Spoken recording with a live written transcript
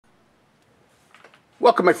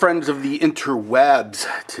Welcome, my friends of the interwebs.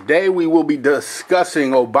 Today we will be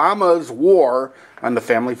discussing Obama's war on the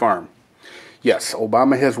family farm. Yes,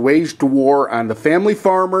 Obama has waged war on the family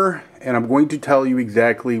farmer, and I'm going to tell you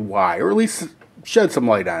exactly why, or at least shed some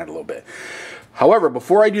light on it a little bit. However,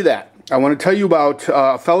 before I do that, I want to tell you about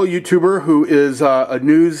a fellow YouTuber who is a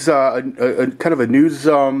news, kind of a news,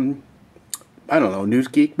 I don't know, news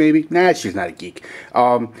geek maybe? Nah, she's not a geek.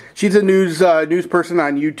 She's a news person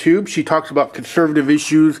on YouTube. She talks about conservative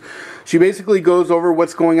issues. She basically goes over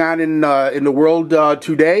what's going on in the world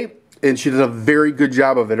today, and she does a very good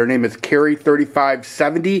job of it. Her name is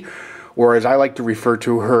Carrie3570, or as I like to refer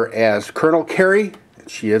to her as Colonel Carrie.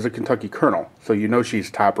 She is a Kentucky colonel, so you know she's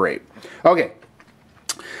top rate. Okay.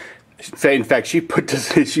 In fact, she put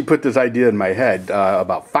this idea in my head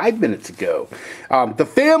about 5 minutes ago. The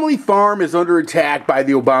family farm is under attack by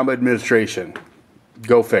the Obama administration.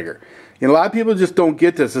 Go figure. And a lot of people just don't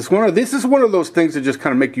get this. This is one of those things that just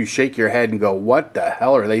kind of make you shake your head and go, "What the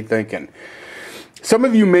hell are they thinking?" Some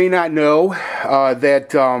of you may not know that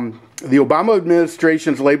the Obama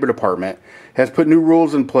administration's Labor Department has put new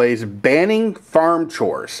rules in place banning farm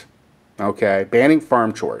chores. Okay, banning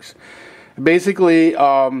farm chores. Basically,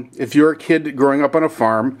 if you're a kid growing up on a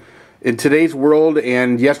farm, in today's world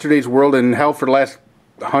and yesterday's world, and hell, for the last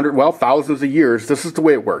thousands of years, this is the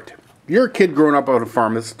way it worked. If you're a kid growing up on a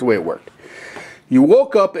farm, this is the way it worked. You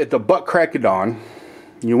woke up at the butt crack of dawn,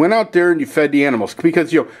 you went out there and you fed the animals.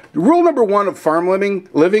 Because, rule number one of farm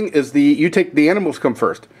living is the animals come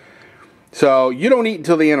first. So you don't eat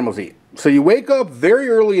until the animals eat. So you wake up very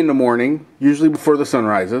early in the morning, usually before the sun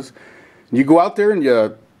rises. You go out there and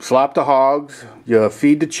you slop the hogs, you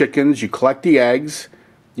feed the chickens, you collect the eggs,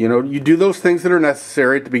 you do those things that are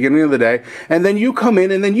necessary at the beginning of the day, and then you come in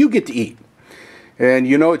and then you get to eat. And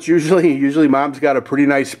it's usually mom's got a pretty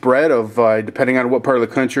nice spread of, depending on what part of the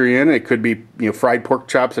country you're in, it could be fried pork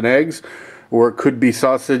chops and eggs, or it could be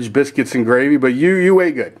sausage, biscuits, and gravy, but you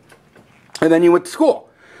ate good. And then you went to school.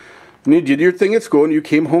 And you did your thing at school, and you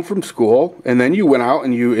came home from school, and then you went out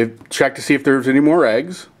and you checked to see if there was any more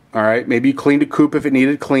eggs. All right, maybe you cleaned a coop if it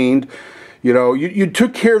needed cleaned. You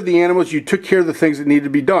took care of the animals. You took care of the things that needed to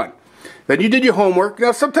be done. Then you did your homework.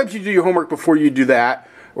 Now, sometimes you do your homework before you do that,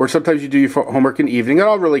 or sometimes you do your homework in the evening. It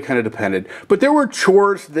all really kind of depended. But there were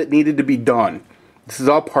chores that needed to be done. This is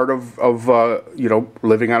all part of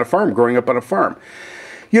living on a farm, growing up on a farm.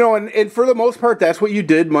 And for the most part, that's what you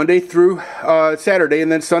did Monday through Saturday.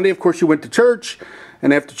 And then Sunday, of course, you went to church.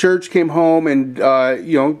 And after church, came home, and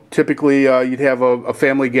typically you'd have a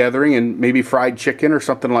family gathering and maybe fried chicken or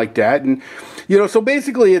something like that. And so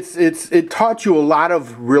basically, it taught you a lot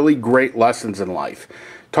of really great lessons in life.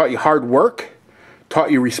 Taught you hard work, taught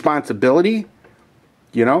you responsibility.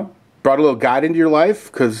 Brought a little God into your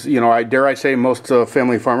life, because I say most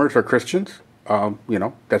family farmers are Christians.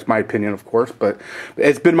 That's my opinion, of course, but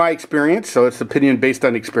it's been my experience, so it's opinion based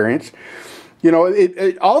on experience.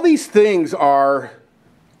 All these things are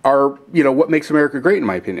what makes America great, in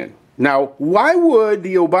my opinion. Now, why would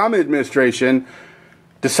the Obama administration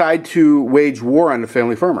decide to wage war on the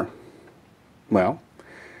family farmer? Well,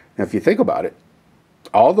 if you think about it,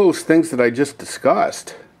 all those things that I just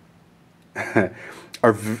discussed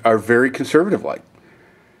are very conservative-like.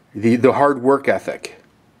 The hard work ethic,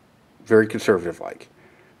 very conservative-like.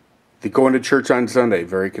 The going to church on Sunday,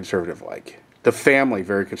 very conservative-like. The family,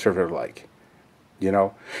 very conservative-like.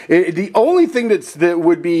 The only thing that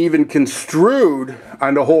would be even construed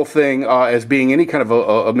on the whole thing as being any kind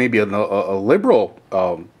of maybe a liberal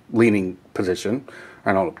leaning position,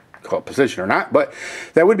 I don't know call it position or not, but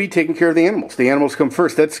that would be taking care of the animals. The animals come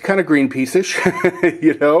first. That's kind of Greenpeace-ish,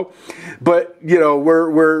 But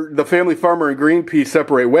where the family farmer and Greenpeace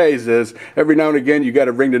separate ways is every now and again you got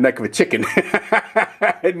to wring the neck of a chicken,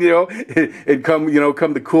 and come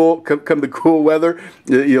the cool weather,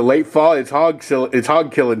 late fall, it's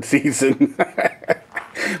hog killing season.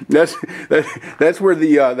 That's where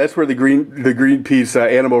the Greenpeace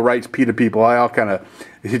animal rights PETA people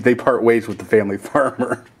they part ways with the family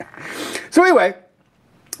farmer. So anyway,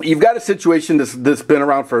 you've got a situation that's been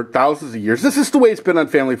around for thousands of years. This is the way it's been on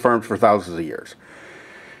family farms for thousands of years.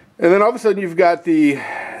 And then all of a sudden you've got the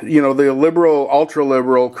liberal,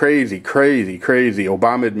 ultra-liberal, crazy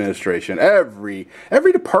Obama administration. Every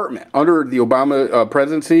department under the Obama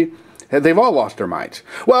presidency, they've all lost their minds.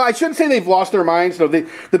 Well, I shouldn't say they've lost their minds. No,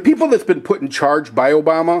 the people that's been put in charge by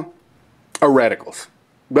Obama are radicals.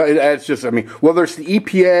 But it's just, whether it's the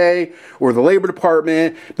EPA or the Labor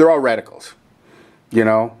Department, they're all radicals.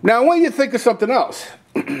 Now, I want you to think of something else.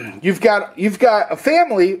 You've got a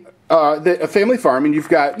family farm, and you've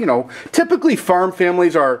got, typically farm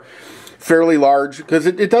families are fairly large, because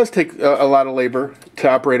it does take a lot of labor to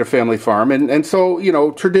operate a family farm. And so, you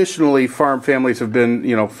know, traditionally farm families have been,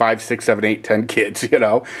 you know, 5, 6, 7, 8, 10 kids, you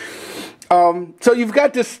know. So you've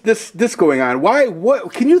got this going on.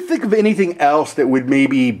 What can you think of anything else that would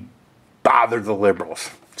maybe bother the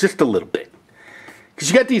liberals just a little bit?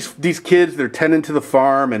 Because you got these kids, they're tending to the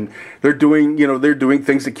farm, and they're doing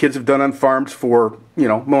things that kids have done on farms for, you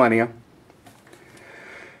know, millennia.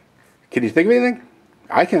 Can you think of anything?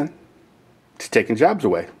 I can. It's taking jobs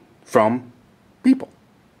away from people.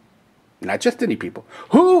 Not just any people.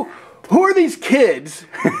 Who are these kids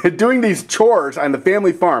doing these chores on the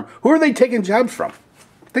family farm? Who are they taking jobs from?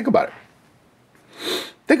 Think about it.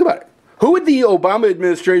 Think about it. Who would the Obama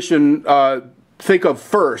administration think of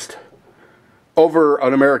first over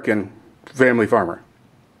an American family farmer?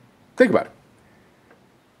 Think about it.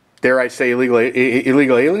 Dare I say illegal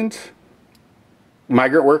aliens?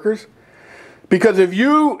 Migrant workers? Because if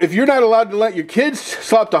you're not allowed to let your kids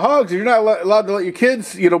slop the hogs, if you're not allowed to let your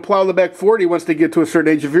kids, you know, plow the back 40 once they get to a certain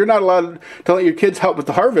age, if you're not allowed to let your kids help with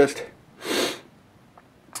the harvest,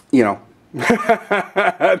 you know,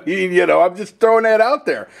 I mean, you know, I'm just throwing that out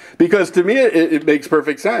there because to me it makes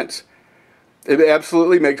perfect sense. It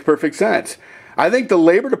absolutely makes perfect sense. I think the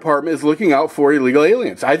Labor Department is looking out for illegal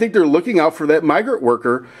aliens. I think they're looking out for that migrant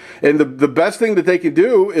worker, and the best thing that they can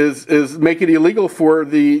do is make it illegal for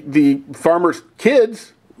the farmers'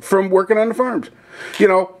 kids from working on the farms. You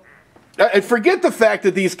know, and forget the fact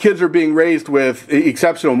that these kids are being raised with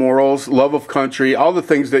exceptional morals, love of country, all the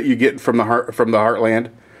things that you get from the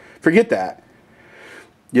heartland. Forget that.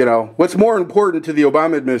 You know, what's more important to the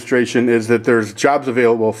Obama administration is that there's jobs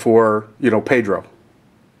available for, you know, Pedro.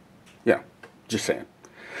 Yeah. Just saying.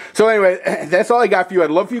 So anyway, that's all I got for you. I'd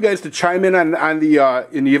love for you guys to chime in on the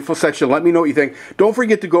in the info section. Let me know what you think. Don't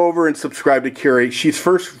forget to go over and subscribe to Carrie. She's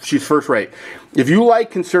first rate. If you like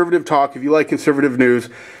conservative talk, if you like conservative news,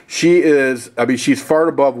 she's far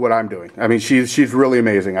above what I'm doing. I mean, she's really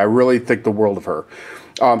amazing. I really think the world of her.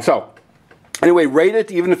 So anyway, rate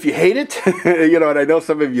it even if you hate it. You know, and I know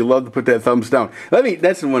some of you love to put that thumbs down.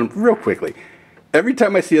 That's the one real quickly. Every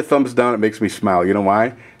time I see a thumbs down, it makes me smile. You know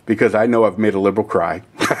why? Because I know I've made a liberal cry.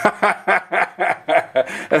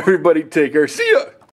 Everybody take care. See ya.